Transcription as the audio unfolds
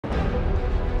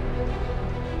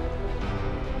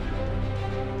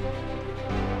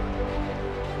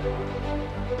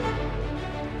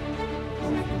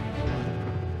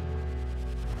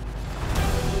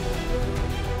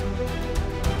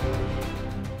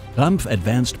RAMPF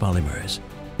Advanced Polymers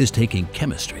is taking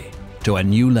chemistry to a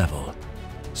new level,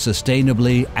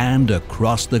 sustainably and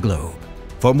across the globe.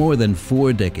 For more than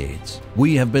 4 decades,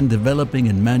 we have been developing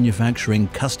and manufacturing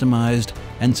customized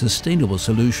and sustainable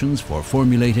solutions for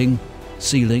formulating,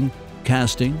 sealing,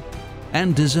 casting,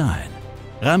 and design.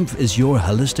 RAMPF is your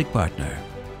holistic partner,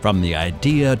 from the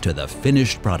idea to the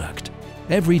finished product.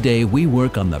 Every day we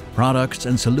work on the products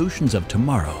and solutions of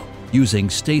tomorrow using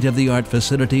state-of-the-art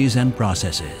facilities and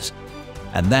processes.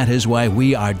 And that is why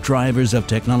we are drivers of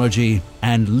technology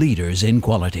and leaders in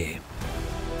quality.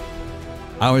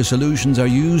 Our solutions are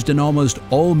used in almost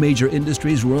all major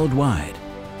industries worldwide.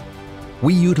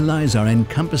 We utilize our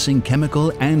encompassing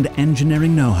chemical and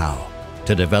engineering know-how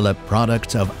to develop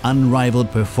products of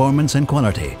unrivaled performance and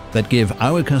quality that give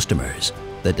our customers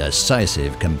the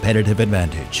decisive competitive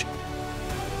advantage.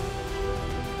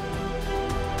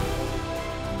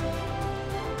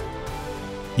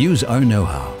 Use our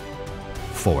know-how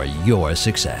for your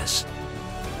success.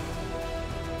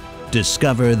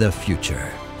 Discover the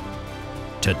future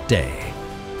today.